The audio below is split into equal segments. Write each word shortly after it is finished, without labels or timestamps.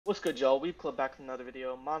What's good, y'all? We've clipped back from another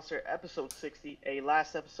video. Monster episode 60.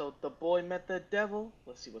 Last episode, the boy met the devil.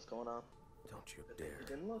 Let's see what's going on. Don't you dare. He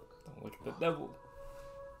didn't look. Don't look at the devil.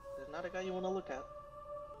 There's not a guy you want to look at.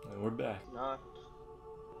 And we're back. Not.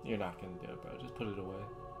 You're not gonna do it, bro. Just put it away.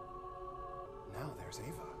 Now there's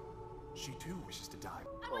Ava. She too wishes to die.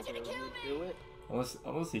 I want you to kill me! Do it.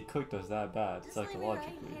 Unless he cooked us that bad, Just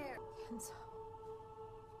psychologically. leave me right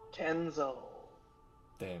here. Kenzo.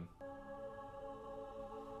 Damn.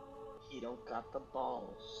 He don't got the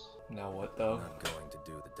balls. Now what I'm though? not going to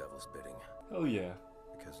do the devil's bidding. Oh yeah.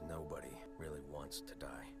 Because nobody really wants to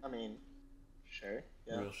die. I mean, sure.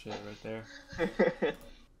 Yeah. Real shit right there.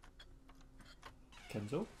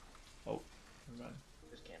 Kenzo? Oh, never mind.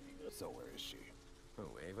 This can't be good. So where is she? Oh,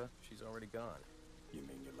 Ava? She's already gone. You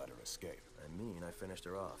mean you let her escape? I mean, I finished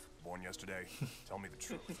her off. Born yesterday? Tell me the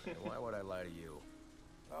truth. And why would I lie to you?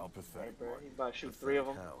 How pathetic, Bro, Martin. he's about to shoot 3 of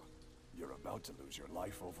them. How? You're about to lose your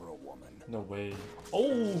life over a woman. No way.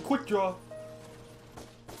 Oh, quick draw.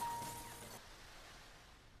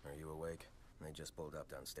 Are you awake? They just pulled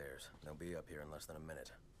up downstairs. They'll be up here in less than a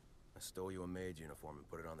minute. I stole you a maid's uniform and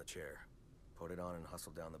put it on the chair. Put it on and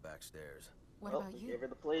hustle down the back stairs. What Well, about we you? gave her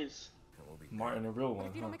the plays. And we'll be Martin, a real But one,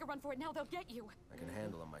 if you huh? don't make a run for it now, they'll get you. I can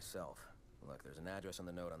handle them myself. Look, there's an address on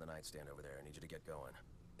the note on the nightstand over there. I need you to get going.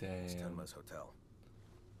 It's Damn. Tenma's hotel.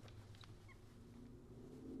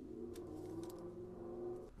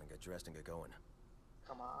 Now get dressed and get going.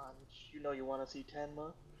 Come on. You know you want to see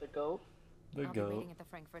Tenma, the goat. The I'll be goat. waiting at the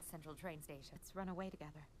Frankfurt Central train station. Let's run away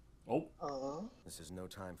together. Oh, This is no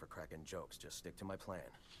time for cracking jokes. Just stick to my plan.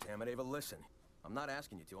 Damn it, Ava, listen. I'm not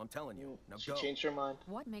asking you to. I'm telling you. Now She go. changed her mind.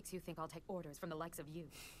 What makes you think I'll take orders from the likes of you?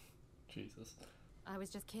 Jesus. I was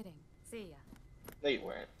just kidding. See ya. No, you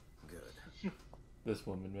weren't. Good. This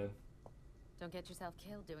woman, man. Don't get yourself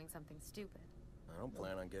killed doing something stupid. I don't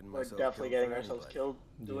plan on getting We're myself definitely killed getting for ourselves anybody. killed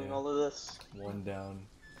doing Yeah. all of this. One down.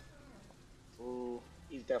 Ooh,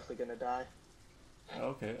 he's definitely gonna die.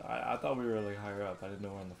 Okay, I thought we were like higher up. I didn't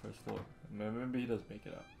know we're on the first floor. Maybe he does make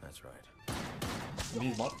it up. That's right. I mean,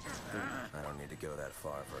 he's not. I don't need to go that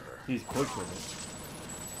far for her. He's quick with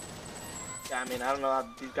Yeah, I mean, I don't know how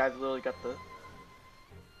these guys literally got the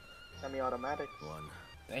semi-automatic. One.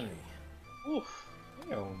 it. Damn. Oof.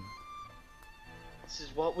 Damn. This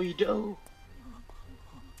is what we do.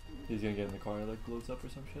 He's gonna get in the car and like blows up or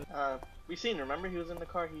some shit. We seen, remember? He was in the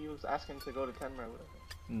car, he was asking to go to Tenma or whatever.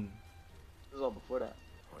 Hmm. This was all before that.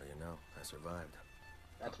 What do you know? I survived.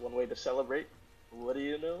 That's one way to celebrate. What do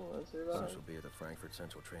you know? I So survived. she'll be at the Frankfurt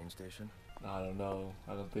Central train station. I don't know.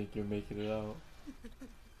 I don't think you're making it out.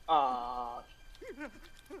 Ah.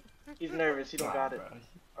 He's nervous, he don't got it. Bro.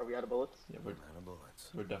 Are we out of bullets? Yeah, I'm out of bullets.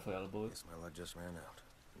 we're definitely out of bullets. Guess my luck just ran out.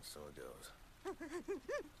 And so it goes.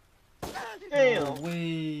 Damn! No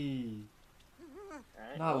way.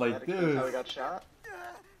 Alright, Not well, like that explains how this. he got shot.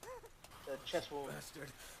 The chest wound. Bastard.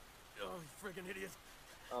 Oh, you friggin' idiot.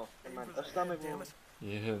 Oh, never mind. Aim The for the stomach head, damn wound. it.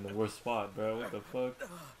 You hit in the worst spot, bro. What the fuck?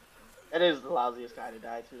 That is the lousiest guy to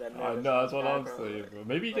die to. That I nervous know, that's what guy, I'm bro. saying, bro.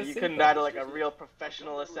 Maybe you Like, can you save couldn't that. die to like a real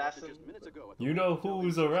professional assassin. You know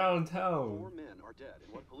who's around Four town. men are dead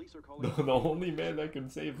in what police are calling The only man that can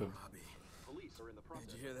save him. Robbie. police are in the process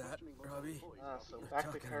Did you hear of that, questioning local Robbie? employees. Ah, so They're back to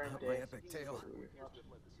talking current about my day. epic tale. Robbie.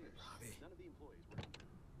 Robbie. None of the employees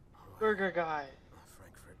were Burger guy.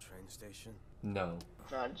 Frankfurt train station. No.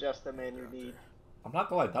 Not just the man you Out need. there. I'm not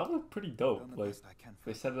gonna lie, that was pretty dope. Like,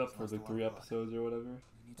 they set it up for the 3 episodes or whatever.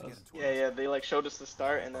 That was, Yeah, they like showed us the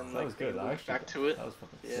start and then that like was they good. I moved actually back to it. That was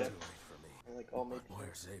fucking Yeah. Too sick. late for me. And like all made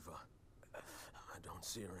Where's Ava? I don't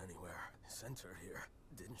see her anywhere. Sent her here.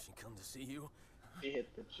 Didn't she come to see you? She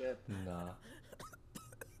hit the jet. Nah.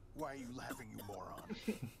 Why are you laughing, you moron?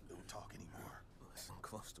 Don't talk anymore. Listen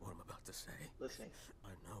close to what I'm about to say. Listening. I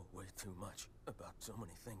know way too much about so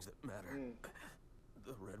many things that matter. Mm.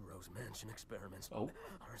 The Red Rose Mansion experiments Oh.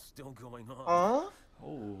 are still going on. Huh?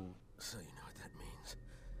 Oh. So you know what that means.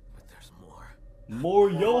 But there's more. More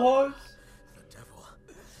Johans? The devil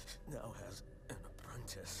now has an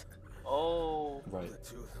apprentice. Oh. Right. The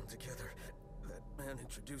two of them together. That man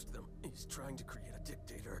introduced them. He's trying to create a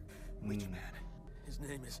dictator. Which Mm. man? His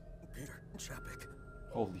name is Peter Chapek.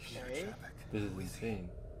 Holy shit. Okay. This is insane.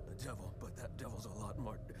 The devil, but that devil's a lot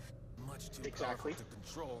more, much too Exactly. powerful to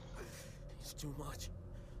control. He's too much.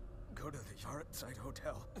 Go to the Yard-Side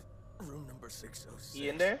Hotel, room number 606. He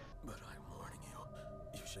in there? But I'm warning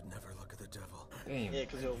you, you should never look at the devil. Damn. Yeah,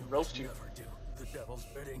 because he'll You roast must you. never do the devil's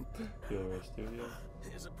bidding. Yo, studio.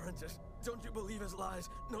 His apprentice. Don't you believe his lies?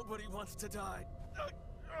 Nobody wants to die.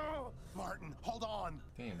 Martin, hold on.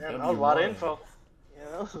 Damn. Damn, that W. was a lot of Martin. info. Yeah,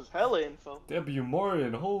 that was hella info. W.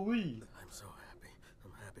 Morgan, holy. I'm so happy.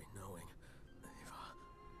 I'm happy knowing.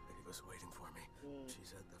 Eva's waiting for me.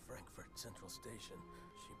 She's at the Frankfurt Central Station.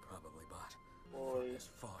 She probably bought Boy, this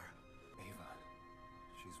far. Ava,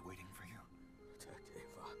 she's waiting for you. Protect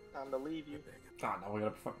Ava. time to leave you. Beg God, now we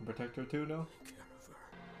gotta fucking protect her too now? care of her.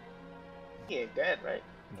 He ain't dead, right?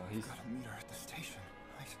 No, he's Gotta meet her at the station,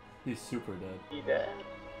 right? he's super dead. He dead.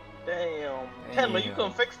 Damn. Tenma, you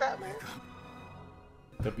gonna fix that, man? Wake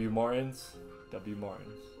up. W. Martins. W. Martins.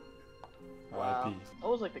 Wow. R.I.P.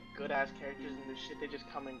 Those like the good ass characters in this shit. They just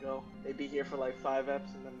come and go. They be here for like 5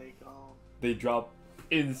 eps and then they go. They drop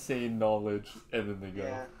insane knowledge and then they go.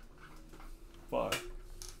 Yeah. Fuck.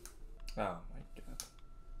 Oh my god.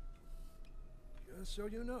 Just so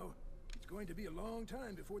you know, it's going to be a long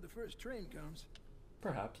time before the first train comes.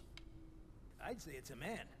 Perhaps. I'd say it's a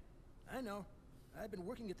man. I know. I've been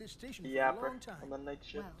working at this station for a Yapper long time. on the night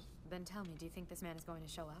shift. Well, then tell me, do you think this man is going to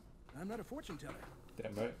show up? I'm not a fortune teller,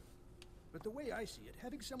 Damn right. but the way I see it,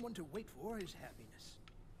 having someone to wait for is happiness.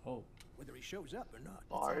 Oh. Whether he shows up or not.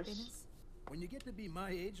 Bars. Happiness? When you get to be my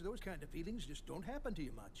age, those kind of feelings just don't happen to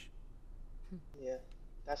you much. Yeah.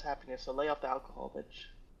 That's happiness. So lay off the alcohol, bitch.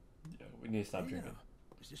 Yeah, we need to stop Hey drinking. now,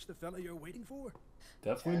 is this the fella you're waiting for?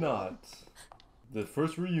 Definitely not. The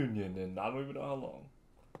first reunion in I don't even know how long.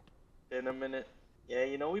 In a minute. Yeah,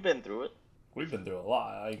 you know, we've been through it. We've been through a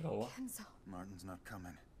lot, I ain't gonna lie. Kenzo. Martin's not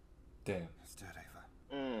coming. Damn. He's dead,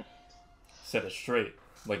 Ava. Set it straight.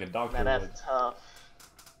 Like a doctor Man, would. that's tough.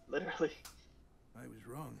 Literally. I was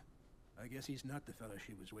wrong. I guess he's not the fella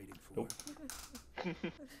she was waiting for. Nope.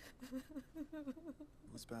 He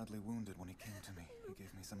was badly wounded when he came to me. He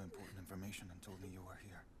gave me some important information and told me you were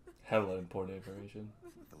here. Hella important information.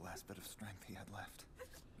 With the last bit of strength he had left.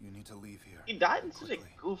 You need to leave here. He died in and such a quickly.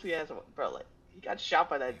 goofy ass, bro. Like, he got shot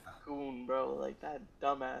by that goon, bro. Like, that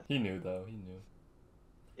dumbass. He knew though, he knew.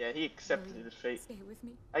 Yeah, he accepted his fate. Stay with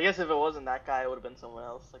me. I guess if it wasn't that guy, it would have been someone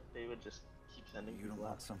else. Like, they would just keep sending You don't people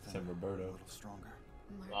want out. something Said a Roberto. little stronger.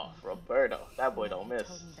 Oh, Roberto. That boy don't Martin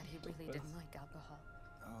miss. told me that he really didn't like alcohol.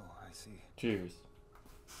 Oh, I see. Cheers.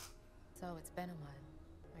 So it's been a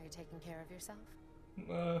while. Are you taking care of yourself?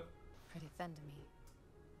 Pretty thin to me.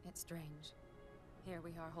 It's strange. Here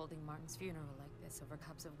we are holding Martin's funeral like this over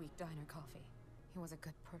cups of weak diner coffee. He was a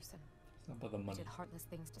good person. It's not about the He money. did heartless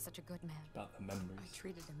things to such a good man. It's about the I memories.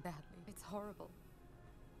 treated him badly. It's horrible.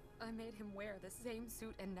 I made him wear the same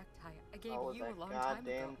suit and necktie I gave Oh, you that a long time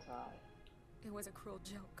goddamn ago. tie. It was a cruel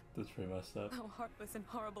joke. That's pretty messed up. How heartless and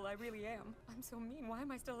horrible I really am. I'm so mean. Why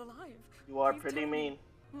am I still alive? You are Please pretty tell me. mean.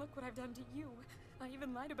 Look what I've done to you. I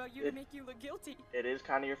even lied about you to make you look guilty. It is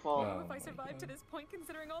kind of your fault. Oh If I my survived to God. this point,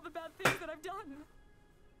 considering all the bad things that I've done.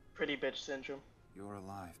 Pretty bitch syndrome. You're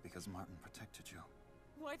alive because Martin protected you.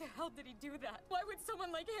 Why the hell did he do that? Why would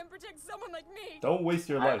someone like him protect someone like me? Don't waste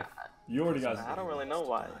your life. You already got. I don't really know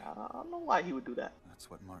why. I don't know why he would do that.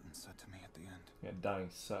 That's what Martin said to me at the end. Yeah, dying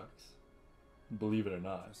sucks. Believe it or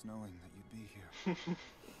not. Just knowing that you'd be here,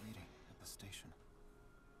 waiting at the station.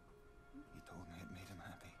 He told me it made him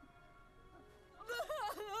happy.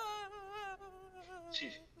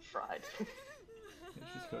 She's fried. Yeah,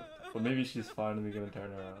 she's cooked. But maybe she's finally gonna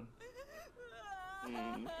turn around.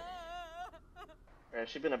 Yeah,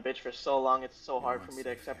 she's been a bitch for so long, it's so hard for me to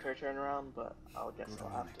accept her turnaround, but I'll guess Go to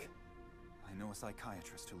I'll have to. Munich. I know a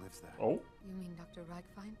psychiatrist who lives there. Oh, You mean Dr.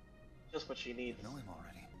 Reichfein? Just what she needs. I know him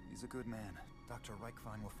already. He's a good man. Dr.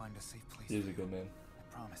 Reichfein will find a safe place he's for a you. good man.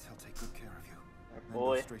 I promise he'll take good care of you. Our Then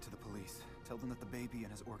boy. go straight to the police. Tell them that the baby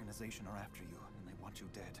and his organization are after you, and they want you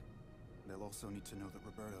dead. They'll also need to know that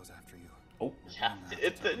Roberto's after you. Oh, Yeah, You're gonna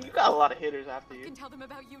have to tell them you got a lot of hitters after I you. can tell them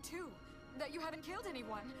about you too. That you haven't killed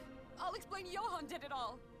anyone. I'll explain Johan did it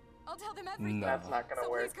all. I'll tell them everything. No. That's not gonna So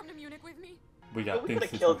work. please come to Munich with me. we But got we things could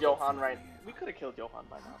to have killed do. Johan right. We could have killed Johan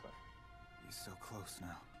by now, but He's so close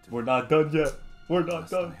now. We're not done yet. We're not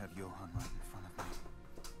Last I done. had Johan right in front of me.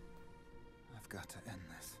 I've got to end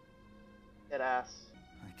this. dead ass.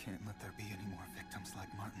 I can't let there be any more victims like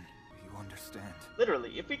Martin. Do you understand?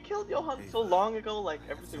 Literally, if we killed Johan so long ago, like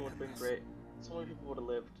everything would have been great. So many people would have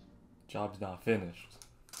lived. Job's not finished.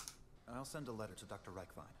 I'll send a letter to Dr.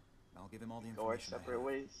 Reichfein. I'll give him all the Go our information I separate have,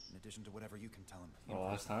 ways. in addition to whatever you can tell him. Oh,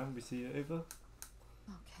 last time we see you, Ava.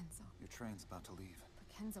 Oh, Kenzo. Your train's about to leave. But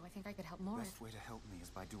Kenzo, I think I could help The more. best way to help me is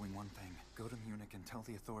by doing one thing. Go to Munich and tell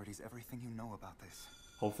the authorities everything you know about this.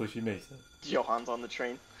 Hopefully she makes it. Johan's on the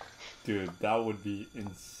train. Dude, that would be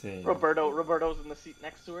insane. Roberto's in the seat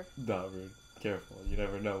next to her. Not rude. Careful. You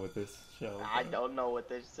never know with this show. I don't know what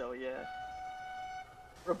this, so yeah.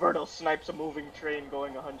 Roberto snipes a moving train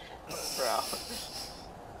going 100 per hour.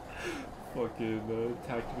 Fucking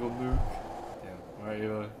tactical nuke. Damn. Alright,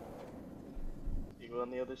 Ava. You go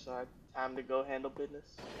on the other side. Time to go handle business.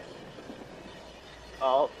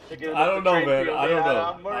 Oh, I don't know, man. I don't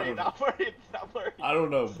know. I'm worried. I'm worried. I'm worried. I don't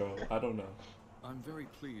know, bro. I don't know. I'm very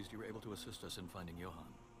pleased you were able to assist us in finding Johan.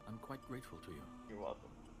 I'm quite grateful to you. You're welcome.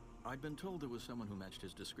 I'd been told there was someone who matched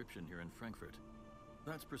his description here in Frankfurt.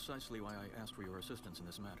 That's precisely why I asked for your assistance in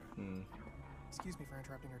this matter. Excuse me for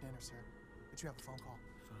interrupting your dinner, sir. But you have a phone call.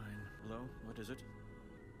 Fine. Hello? What is it?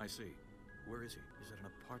 I see. Where is he? He's at an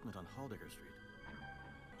apartment on Haldecker Street.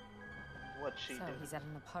 What'd she do? He's at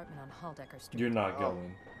an apartment on Haldecker Street. You're not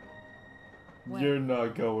going. Well, You're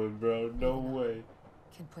not going, bro. No way.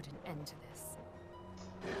 can put an end to this.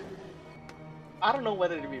 I don't know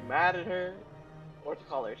whether to be mad at her or to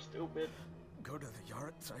call her stupid. Go to the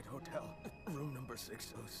Yardside Hotel, room number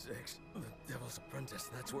 606. The Devil's Apprentice,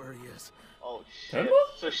 that's where he is. Oh shit. Tenma?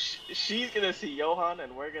 So she's gonna see Johan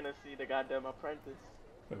and we're gonna see the goddamn apprentice.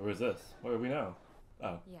 Wait, where's this? Where are we now?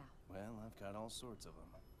 Oh. Yeah, Well, I've got all sorts of them.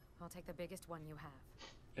 I'll take the biggest one you have.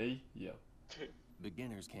 Hey, yo.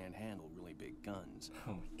 Beginners can't handle really big guns.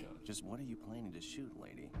 Oh my god. Just what are you planning to shoot,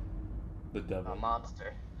 lady? The devil. A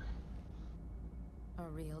monster. A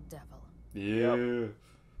real devil. Yeah.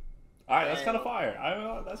 Alright, that's kind of fire.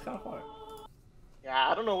 That's kind of fire. Yeah,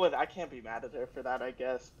 I don't know what. I can't be mad at her for that, I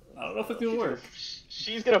guess. I don't know if it's gonna work.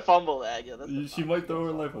 She's gonna fumble that. Yeah, that's She might throw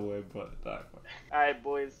her life away, but alright. Alright,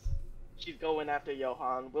 boys. She's going after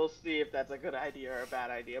Johan. We'll see if that's a good idea or a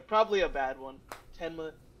bad idea. Probably a bad one.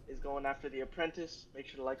 Tenma is going after the apprentice. Make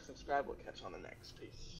sure to like, subscribe. We'll catch you on the next. Peace.